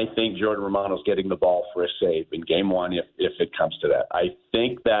again. I think Jordan Romano's getting the ball for a save in Game 1 if it comes to that. I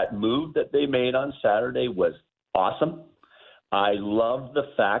think that move that they made on Saturday was awesome. I love the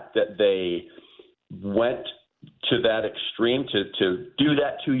fact that they went to that extreme to do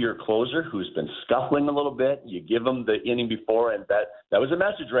that to your closer who's been scuffling a little bit. You give him the inning before, and that was a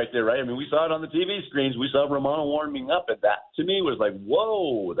message right there, right? I mean, we saw it on the TV screens. We saw Romano warming up, and that to me was like,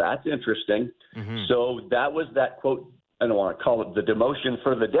 whoa, that's interesting. Mm-hmm. So that was that quote. I don't want to call it the demotion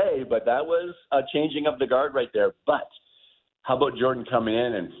for the day, but that was a changing of the guard right there. But how about Jordan coming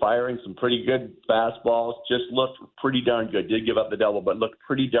in and firing some pretty good fastballs? Just looked pretty darn good. Did give up the double, but looked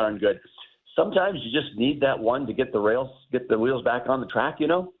pretty darn good. Sometimes you just need that one to get the wheels back on the track, you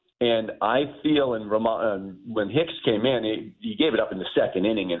know? And I feel when Hicks came in, he gave it up in the second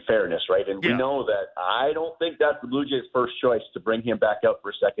inning, in fairness, right? And we know that I don't think that's the Blue Jays' first choice to bring him back out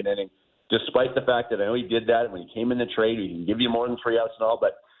for a second inning despite the fact that I know he did that when he came in the trade, he can give you more than 3 outs and all,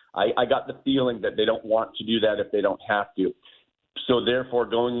 but I got the feeling that they don't want to do that if they don't have to. So therefore,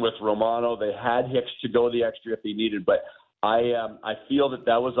 going with Romano, they had Hicks to go the extra if they needed, but I feel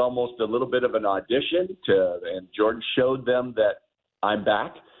that was almost a little bit of an audition and Jordan showed them that I'm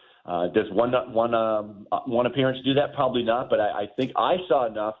back. Does one appearance do that? Probably not, but I think I saw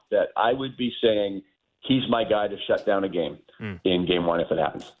enough that I would be saying he's my guy to shut down a game in Game 1 if it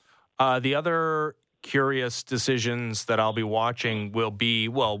happens. The other curious decisions that I'll be watching will be,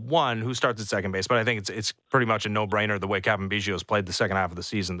 well, one, who starts at second base, but I think it's pretty much a no-brainer the way Kevin Biggio's played the second half of the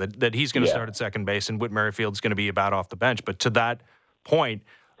season, that he's going to start at second base and Whit Merrifield's going to be a bat off the bench. But to that point,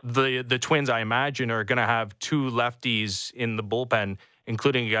 the Twins, I imagine, are going to have 2 lefties in the bullpen,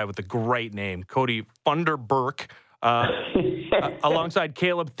 including a guy with a great name, Cody Funderburk, alongside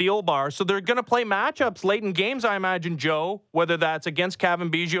Caleb Thielbar. So they're going to play matchups late in games, I imagine, Joe, whether that's against Kevin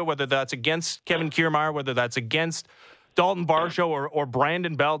Biggio, whether that's against Kevin Kiermaier, whether that's against Dalton Varsho or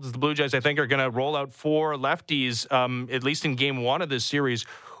Brandon Belt, as the Blue Jays, I think, are going to roll out 4 lefties, at least in Game 1 of this series.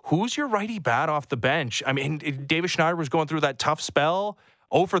 Who's your righty bat off the bench? I mean, Davis Schneider was going through that tough spell,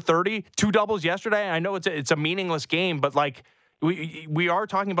 0 for 30, 2 doubles yesterday. I know it's a meaningless game, but like, we are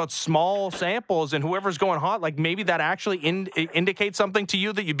talking about small samples, and whoever's going hot, like maybe that actually indicates something to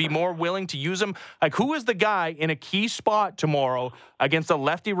you that you'd be more willing to use him. Like, who is the guy in a key spot tomorrow against a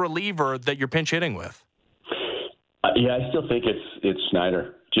lefty reliever that you're pinch hitting with? Yeah, I still think it's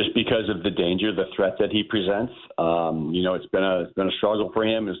Schneider, just because of the danger, the threat that he presents. It's been a struggle for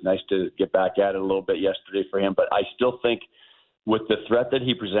him. It was nice to get back at it a little bit yesterday for him, but I still think, with the threat that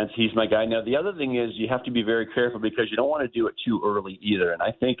he presents, he's my guy. Now, the other thing is you have to be very careful because you don't want to do it too early either. And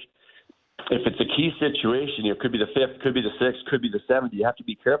I think if it's a key situation, it could be the 5th, could be the 6th, could be the 7th. You have to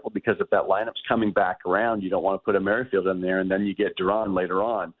be careful because if that lineup's coming back around, you don't want to put a Merrifield in there, and then you get Duran later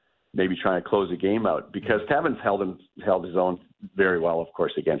on, maybe trying to close the game out. Because Kevin's held his own very well, of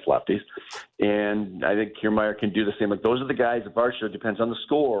course, against lefties. And I think Kiermaier can do the same. Like, those are the guys, Varsho, depends on the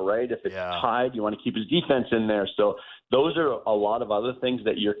score, right? If it's tied, you want to keep his defense in there. So those are a lot of other things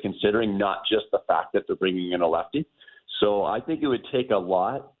that you're considering, not just the fact that they're bringing in a lefty. So I think it would take a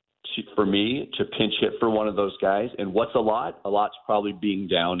lot for me to pinch hit for one of those guys. And what's a lot? A lot's probably being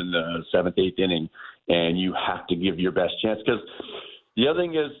down in the 7th, 8th inning, and you have to give your best chance. Because the other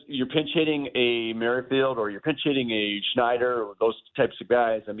thing is, you're pinch hitting a Merrifield or you're pinch hitting a Schneider or those types of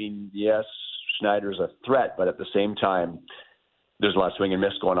guys. I mean, yes, Schneider's a threat, but at the same time, there's a lot of swing and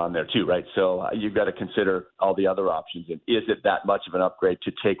miss going on there too, right? So you've got to consider all the other options. And is it that much of an upgrade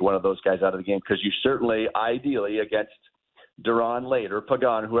to take one of those guys out of the game? Because you certainly, ideally, against Duran late or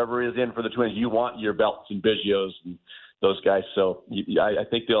Pagan, whoever is in for the Twins, you want your Belts and Biggios and those guys. So I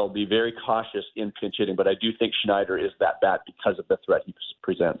think they'll be very cautious in pinch hitting, but I do think Schneider is that bat because of the threat he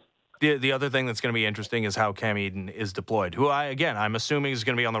presents. The other thing that's going to be interesting is how Cam Eden is deployed, who I'm assuming is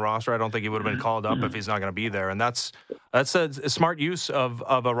going to be on the roster. I don't think he would have been called up if he's not going to be there. And that's a smart use of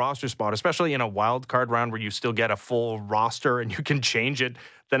a roster spot, especially in a wild card round where you still get a full roster and you can change it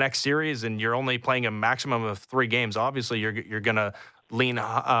the next series and you're only playing a maximum of 3 games. Obviously, you're going to lean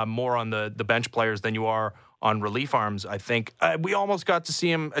more on the bench players than you are on relief arms, I think. We almost got to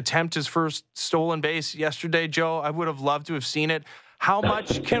see him attempt his first stolen base yesterday, Joe. I would have loved to have seen it. How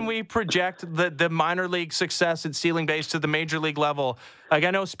much can we project the minor league success at stealing base to the major league level? Like,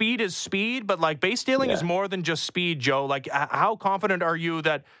 I know speed is speed, but like base stealing is more than just speed, Joe. Like, how confident are you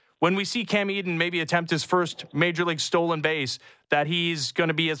that when we see Cam Eden maybe attempt his first major league stolen base, that he's going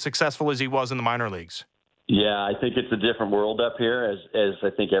to be as successful as he was in the minor leagues? Yeah, I think it's a different world up here, as I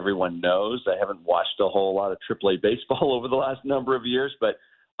think everyone knows. I haven't watched a whole lot of AAA baseball over the last number of years, but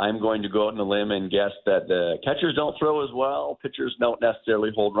I'm going to go out on a limb and guess that the catchers don't throw as well. Pitchers don't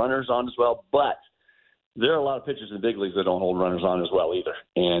necessarily hold runners on as well, but there are a lot of pitchers in the big leagues that don't hold runners on as well either.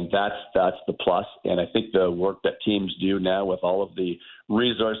 And that's the plus. And I think the work that teams do now with all of the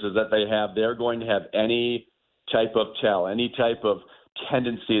resources that they have, they're going to have any type of any type of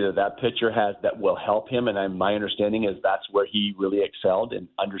tendency that pitcher has that will help him. And my understanding is that's where he really excelled in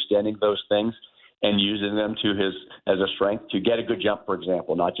understanding those things and using them as a strength to get a good jump, for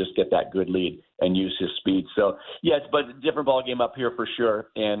example, not just get that good lead and use his speed. So yes, but a different ball game up here for sure.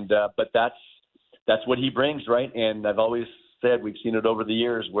 And but that's what he brings, right? And I've always said, we've seen it over the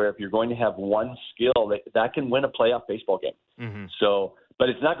years, where if you're going to have one skill, that can win a playoff baseball game. Mm-hmm. So, but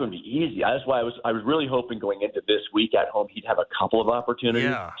it's not going to be easy. That's why I was really hoping going into this week at home, he'd have a couple of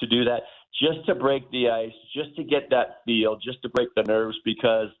opportunities to do that, just to break the ice, just to get that feel, just to break the nerves,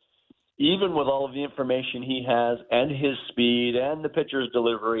 because even with all of the information he has and his speed and the pitcher's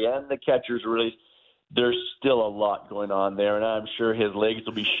delivery and the catcher's release, there's still a lot going on there, and I'm sure his legs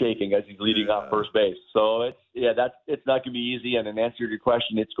will be shaking as he's leading off first base. So it's not going to be easy. And in answer to your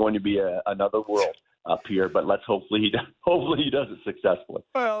question, it's going to be another world up here. But let's hopefully he does it successfully.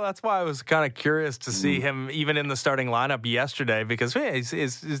 Well, that's why I was kind of curious to see him even in the starting lineup yesterday, because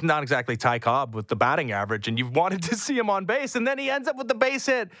he's not exactly Ty Cobb with the batting average, and you've wanted to see him on base, and then he ends up with the base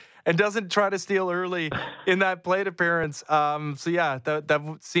hit and doesn't try to steal early in that plate appearance.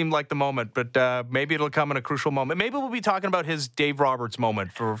 That seemed like the moment, but maybe it'll come in a crucial moment. Maybe we'll be talking about his Dave Roberts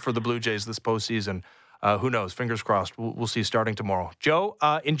moment for the Blue Jays this postseason. Who knows? Fingers crossed. We'll see starting tomorrow. Joe,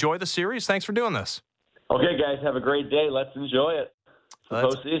 enjoy the series. Thanks for doing this. Okay, guys, have a great day. Let's enjoy it.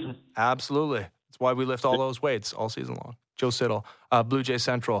 Postseason. Absolutely. That's why we lift all those weights all season long. Joe Siddall, Blue Jay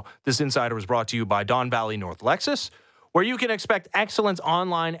Central. This Insider was brought to you by Don Valley North Lexus, where you can expect excellence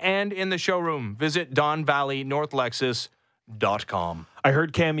online and in the showroom. Visit DonValleyNorthLexus.com. I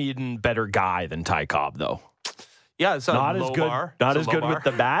heard Cam Eden better guy than Ty Cobb, though. Yeah, it's not as good. Bar. Not as good with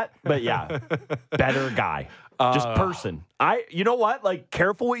the bat, but yeah, better guy. Just person. You know what? Like,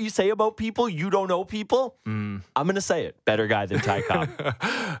 careful what you say about people. You don't know people. I'm gonna say it. Better guy than Ty Cobb.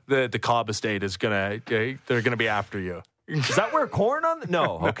 the Cobb estate is they're gonna be after you. Is that where corn on?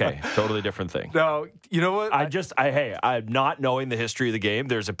 No. Okay. Totally different thing. No. You know what? I'm not knowing the history of the game.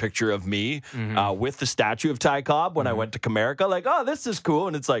 There's a picture of me with the statue of Ty Cobb when I went to Comerica. Like, oh, this is cool.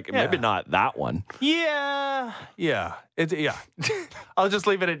 And it's like, maybe not that one. Yeah. I'll just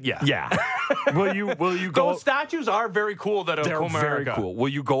leave it at yeah. Yeah. Will you go? Those statues are very cool. They're very cool. Will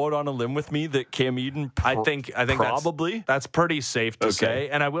you go out on a limb with me that Cam Eden? I think probably that's pretty safe to say.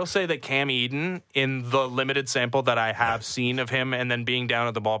 And I will say that Cam Eden, in the limited sample that I have seen of him, and then being down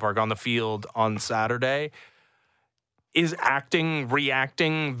at the ballpark on the field on Saturday, is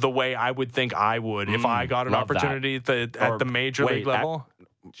reacting the way I would think I would if I got an opportunity at the major league level.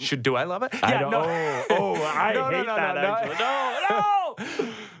 Do I love it? I hate that. Actually.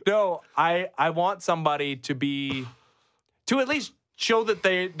 No. I want somebody to at least show that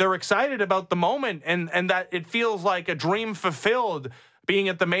they're excited about the moment and that it feels like a dream fulfilled being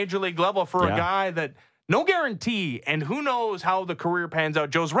at the major league level for a guy that no guarantee, and who knows how the career pans out.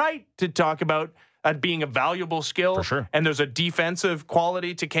 Joe's right to talk about being a valuable skill. For sure. And there's a defensive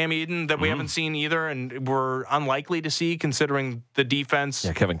quality to Cam Eden that we haven't seen either, and we're unlikely to see considering the defense.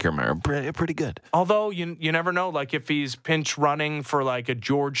 Yeah, Kevin Kiermaier, pretty good. Although you never know, like if he's pinch running for like a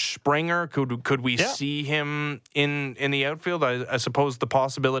George Springer, could we see him in the outfield? I suppose the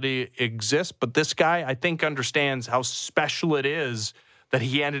possibility exists, but this guy I think understands how special it is that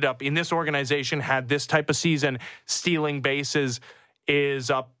he ended up in this organization, had this type of season, stealing bases,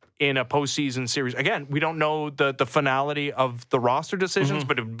 is up in a postseason series. Again, we don't know the finality of the roster decisions,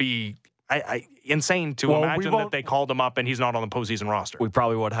 but it would be insane to imagine that they called him up and he's not on the postseason roster. We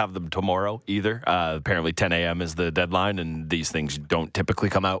probably won't have them tomorrow either. Apparently 10 a.m. is the deadline, and these things don't typically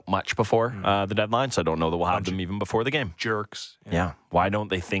come out much before the deadline, so I don't know that we'll have them even before the game. Jerks. Yeah. Why don't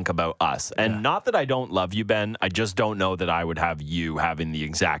they think about us? And not that I don't love you, Ben. I just don't know that I would have you having the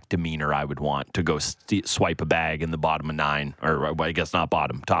exact demeanor I would want to go swipe a bag in the bottom of 9, or I guess not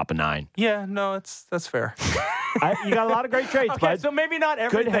bottom, top of 9. Yeah, no, that's fair. You got a lot of great traits, okay, bud. So maybe not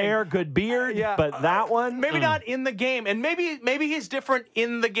everything. Good hair, good beard, but that one? Maybe not in the game. And maybe he's different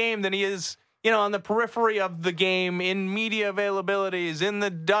in the game than he is, on the periphery of the game, in media availabilities, in the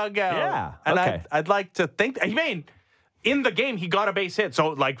dugout. Yeah, and okay. I'd like to think, in the game, he got a base hit. So,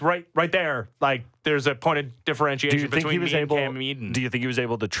 like, right there, like, there's a point of differentiation between me and Cam Eden. Do you think he was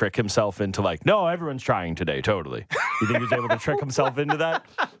able to trick himself into, like, no, everyone's trying today, totally? You think he was able to trick himself into that?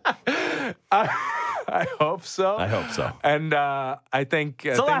 I hope so. And I think...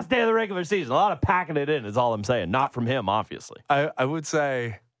 It's the last day of the regular season. A lot of packing it in is all I'm saying. Not from him, obviously. I would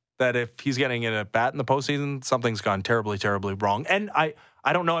say that if he's getting in a bat in the postseason, something's gone terribly, terribly wrong. And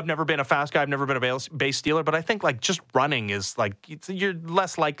I don't know. I've never been a fast guy. I've never been a base stealer. But I think, like, just running is, like, you're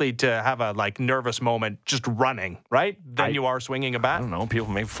less likely to have a, like, nervous moment just running, right? Than you are swinging a bat. I don't know. People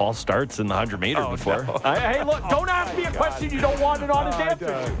make false starts in the 100-meter before. No. Hey, look, don't ask me a question you don't want an honest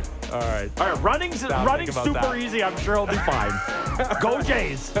answer. All right. Running's super easy. I'm sure he'll be fine. Go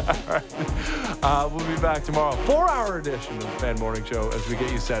Jays. All right. We'll be back tomorrow. 4-hour edition of the Fan Morning Show as we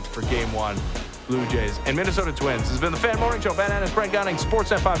get you set for Game 1. Blue Jays and Minnesota Twins. This has been the Fan Morning Show. Ben Ennis, Brent Gunning,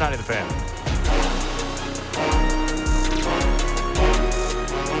 Sportsnet 590 The Fan.